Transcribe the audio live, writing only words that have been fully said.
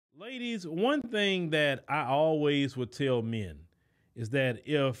Ladies, one thing that I always would tell men is that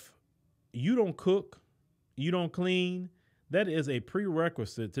if you don't cook, you don't clean, that is a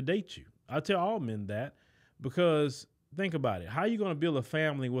prerequisite to date you. I tell all men that because think about it. How are you going to build a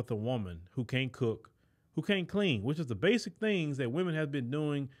family with a woman who can't cook, who can't clean, which is the basic things that women have been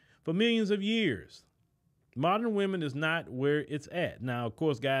doing for millions of years? Modern women is not where it's at. Now, of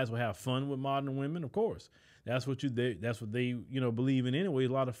course, guys will have fun with modern women. Of course, that's what they believe in anyway. A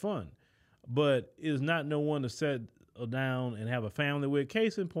lot of fun, but it's not no one to set down and have a family with.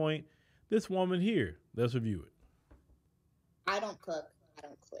 Case in point, this woman here. Let's review it. I don't cook. I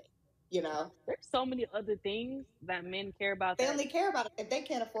don't clean. There's so many other things that men care about. They only care about it if they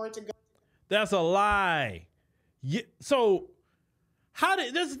can't afford to go. That's a lie. Yeah, so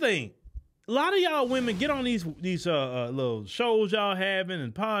that's the thing. A lot of y'all women get on these little shows y'all having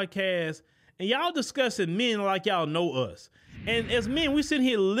and podcasts, and y'all discussing men like y'all know us. And as men, we sit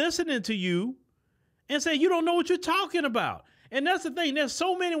here listening to you and say, you don't know what you're talking about. And that's the thing. There's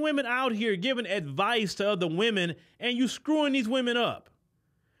so many women out here giving advice to other women, and you screwing these women up.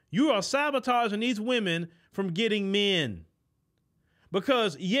 You are sabotaging these women from getting men.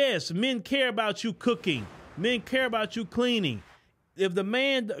 Because, yes, men care about you cooking. Men care about you cleaning. If the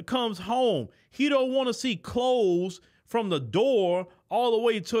man comes home, he don't want to see clothes from the door all the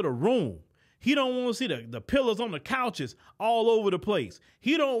way to the room. He don't want to see the pillows on the couches all over the place.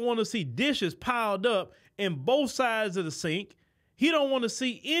 He don't want to see dishes piled up in both sides of the sink. He don't want to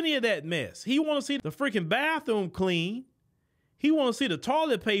see any of that mess. He want to see the freaking bathroom clean. He want to see the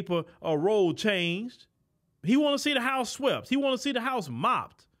toilet paper roll changed. He want to see the house swept. He want to see the house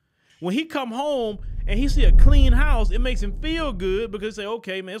mopped. When he come home and he see a clean house, it makes him feel good because he say,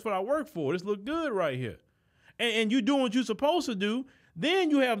 okay, man, that's what I work for. This look good right here. And you doing what you're supposed to do. Then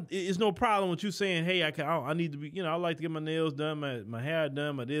it's no problem with you saying, hey, I need to be, I like to get my nails done, my hair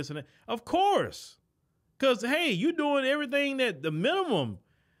done, my this and that. Of course. Because, hey, you doing everything that the minimum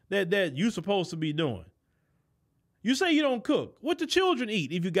that you supposed to be doing. You say you don't cook. What do children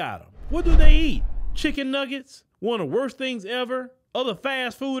eat if you got them? What do they eat? Chicken nuggets? One of the worst things ever? Other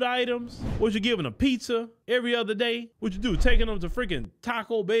fast food items? What you giving them, pizza every other day? What you do, taking them to freaking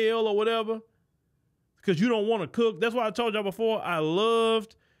Taco Bell or whatever? Because you don't want to cook. That's why I told y'all before, I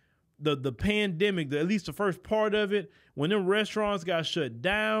loved the pandemic, at least the first part of it, when them restaurants got shut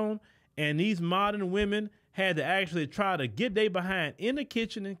down and these modern women had to actually try to get their behind in the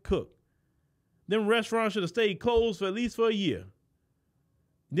kitchen and cook. Them restaurants should have stayed closed for at least for a year.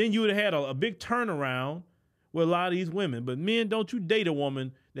 Then you would have had a big turnaround with a lot of these women. But men, don't you date a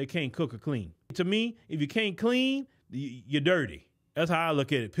woman that can't cook or clean. To me, if you can't clean, you're dirty. That's how I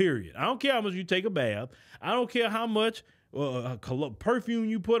look at it, period. I don't care how much you take a bath. I don't care how much perfume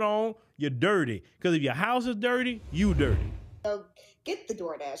you put on, you're dirty. Because if your house is dirty, you dirty. So get the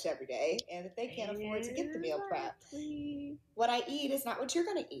DoorDash every day. And if they can't afford to get the meal prep, what I eat is not what you're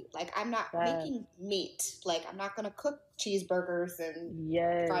going to eat. Like, I'm not making meat. Like, I'm not going to cook cheeseburgers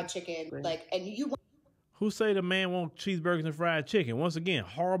and fried chicken. Like, and you. Who say the man wants cheeseburgers and fried chicken? Once again,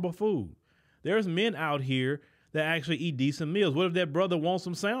 horrible food. There's men out here that actually eat decent meals. What if that brother wants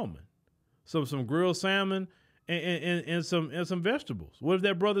some salmon, some grilled salmon and some vegetables? What if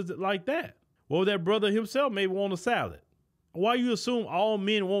that brother's like that? What if that brother himself maybe want a salad? Why you assume all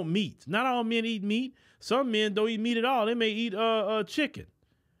men want meat? Not all men eat meat. Some men don't eat meat at all. They may eat chicken.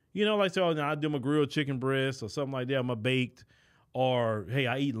 Like say, oh, no, I do my grilled chicken breast or something like that. I'm a baked. Or, hey,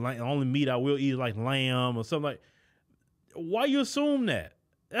 I eat only meat I will eat like lamb or something like. Why you assume that?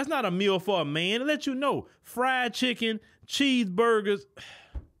 That's not a meal for a man. To let you know, fried chicken, cheeseburgers,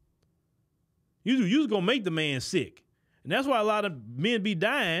 you just gonna make the man sick. And that's why a lot of men be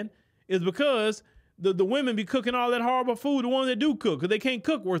dying is because the women be cooking all that horrible food, the ones that do cook, because they can't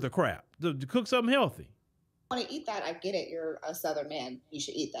cook worth of crap. To cook something healthy. Want to eat that? I get it. You're a Southern man. You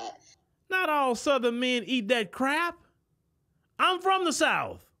should eat that. Not all Southern men eat that crap. I'm from the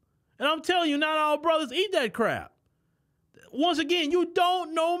South, and I'm telling you, not all brothers eat that crap. Once again, you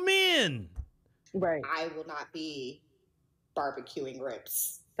don't know men. Right. I will not be barbecuing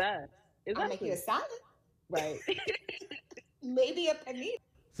ribs. Exactly. I'll make you a salad. Right. Maybe a panini.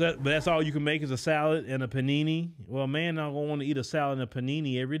 But that's all you can make is a salad and a panini. Well, a man not going to want to eat a salad and a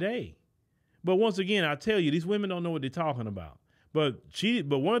panini every day. But once again, I tell you, these women don't know what they're talking about. But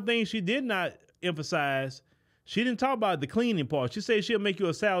one thing she did not emphasize, she didn't talk about the cleaning part. She said she'll make you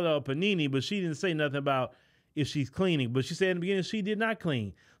a salad or a panini, but she didn't say nothing about if she's cleaning. But she said in the beginning she did not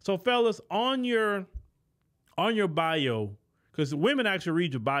clean. So fellas, on your bio, because women actually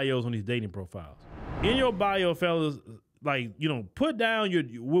read your bios on these dating profiles. In your bio, fellas, put down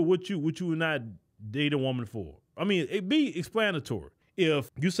what you would not date a woman for. I mean, it be explanatory. if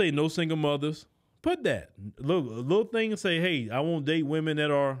you say no single mothers, put that little thing and say, hey, I won't date women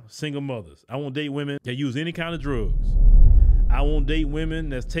that are single mothers. I won't date women that use any kind of drugs. I won't date women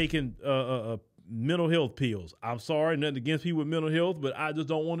that's taking mental health pills. I'm sorry, nothing against people with mental health, but I just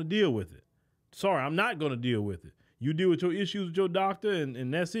don't want to deal with it. Sorry, I'm not going to deal with it. You deal with your issues with your doctor,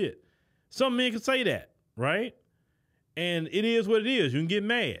 and that's it. Some men can say that, right? And it is what it is. You can get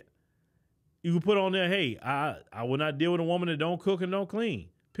mad. You can put on there, hey, I will not deal with a woman that don't cook and don't clean,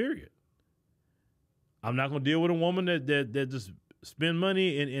 period. I'm not going to deal with a woman that just spend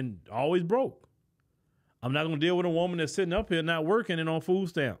money and always broke. I'm not going to deal with a woman that's sitting up here not working and on food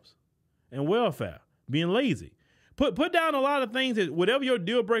stamps and welfare, being lazy. Put down a lot of things that whatever your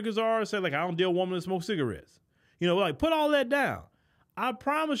deal breakers are, say like, I don't deal with a woman that smokes cigarettes. You know, like put all that down. I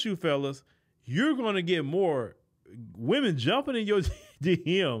promise you, fellas, you're going to get more women jumping in your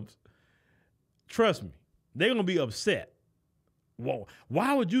DMs. Trust me, they're going to be upset. Well,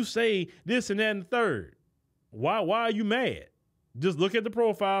 why would you say this and that and the third? Why are you mad? Just look at the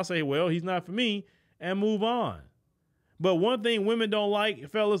profile, say, well, he's not for me, and move on. But one thing women don't like,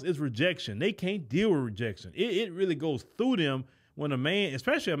 fellas, is rejection. They can't deal with rejection. It really goes through them when a man,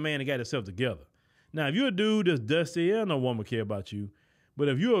 especially a man that got himself together. Now, if you're a dude that's dusty, no woman care about you. But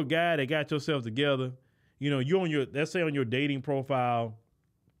if you're a guy that got yourself together, you know, you're on your, let's say on your dating profile,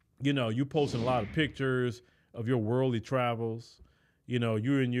 you know, you posting a lot of pictures of your worldly travels. You know,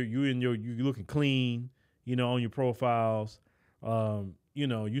 you're looking clean, you know, on your profiles. You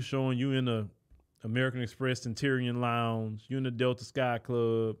know, you showing you in the American Express Centurion Lounge, you in the Delta Sky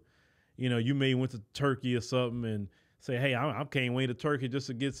Club. You know, you may went to Turkey or something and say, hey, I can't wait to Turkey just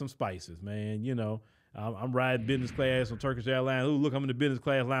to get some spices, man. You know, I'm riding business class on Turkish Airlines. Ooh, look, I'm in the business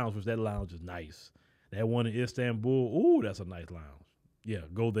class lounge, which that lounge is nice. That one in Istanbul, ooh, that's a nice lounge. Yeah,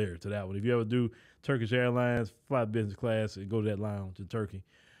 go there to that one. If you ever do Turkish Airlines, fly business class and go to that lounge in Turkey.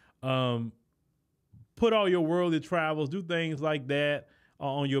 Put all your worldly travels, do things like that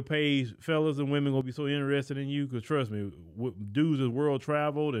on your page. Fellas and women gonna be so interested in you because trust me, dudes that's world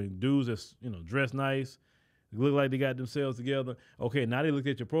traveled and dudes that's, you know, dressed nice, look like they got themselves together. Okay, now they look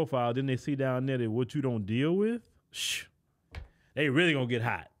at your profile, then they see down there that what you don't deal with, they really gonna get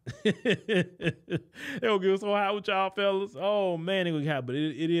hot. They gonna get so hot with y'all fellas. Oh man, they gonna get hot. But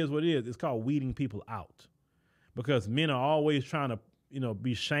it is what it is. It's called weeding people out because men are always trying to, you know,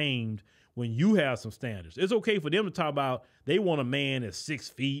 be shamed when you have some standards. It's okay for them to talk about they want a man that's 6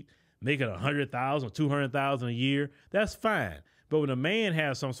 feet, making $100,000 or $200,000 a year. That's fine. But when a man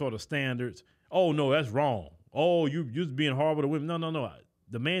has some sort of standards, oh no, that's wrong. Oh, you just being horrible to women. No.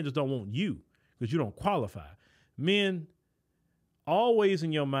 The man just don't want you because you don't qualify. Men always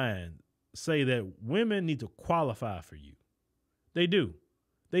in your mind say that women need to qualify for you. They do.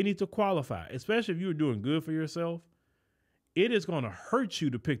 They need to qualify, especially if you're doing good for yourself. It is going to hurt you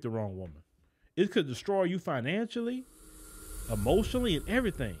to pick the wrong woman. It could destroy you financially, emotionally, and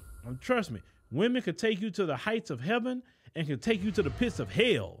everything. Trust me, women could take you to the heights of heaven and can take you to the pits of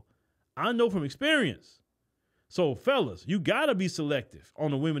hell. I know from experience. So fellas, you got to be selective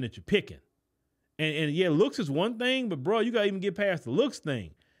on the women that you're picking. And yeah, looks is one thing, but bro, you got to even get past the looks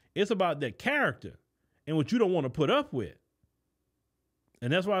thing. It's about that character and what you don't want to put up with.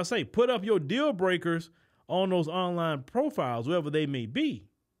 And that's why I say, put up your deal breakers on those online profiles, wherever they may be.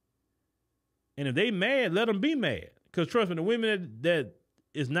 And if they mad, let them be mad. Because trust me, the women that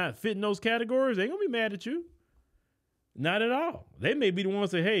is not fitting those categories, they ain't going to be mad at you. Not at all. They may be the ones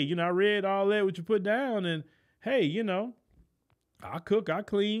that say, hey, you know, I read all that, what you put down, and hey, you know, I cook, I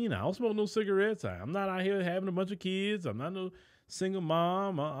clean, I don't smoke no cigarettes. I'm not out here having a bunch of kids. I'm not no single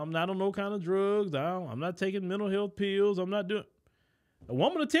mom. I'm not on no kind of drugs. I'm not taking mental health pills. I'm not doing. A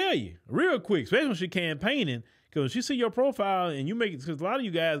woman will tell you real quick, especially when she's campaigning, because when she see your profile and you make it, because a lot of you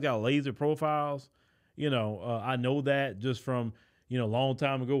guys got laser profiles. You know, I know that just from, you know, a long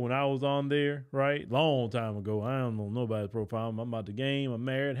time ago when I was on there, right? Long time ago. I don't know nobody's profile. I'm about the game. I'm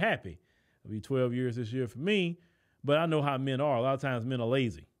married, happy. It'll be 12 years this year for me. But I know how men are. A lot of times men are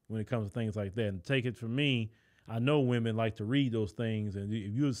lazy when it comes to things like that. And take it from me, I know women like to read those things. And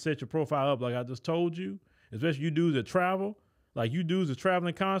if you set your profile up like I just told you, especially you dudes that travel, like you dudes that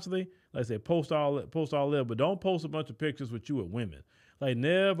traveling constantly, like I said, post all that, but don't post a bunch of pictures with you with women. Like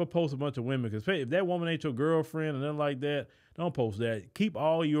never post a bunch of women, because if that woman ain't your girlfriend and nothing like that, don't post that. Keep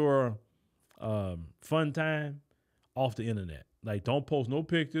all your fun time off the internet. Like don't post no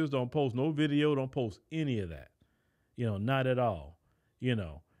pictures, don't post no video, don't post any of that. You know, not at all. You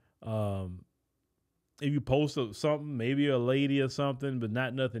know, if you post something, maybe a lady or something, but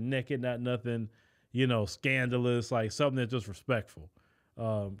not nothing naked, not nothing, you know, scandalous, like something that's just respectful.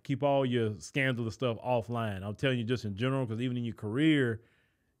 keep all your scandalous stuff offline. I'm telling you just in general, because even in your career,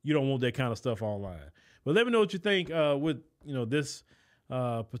 you don't want that kind of stuff online. But let me know what you think with this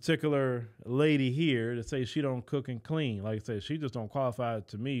particular lady here that says she don't cook and clean. Like I said, she just don't qualify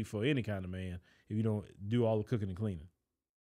to me for any kind of man if you don't do all the cooking and cleaning.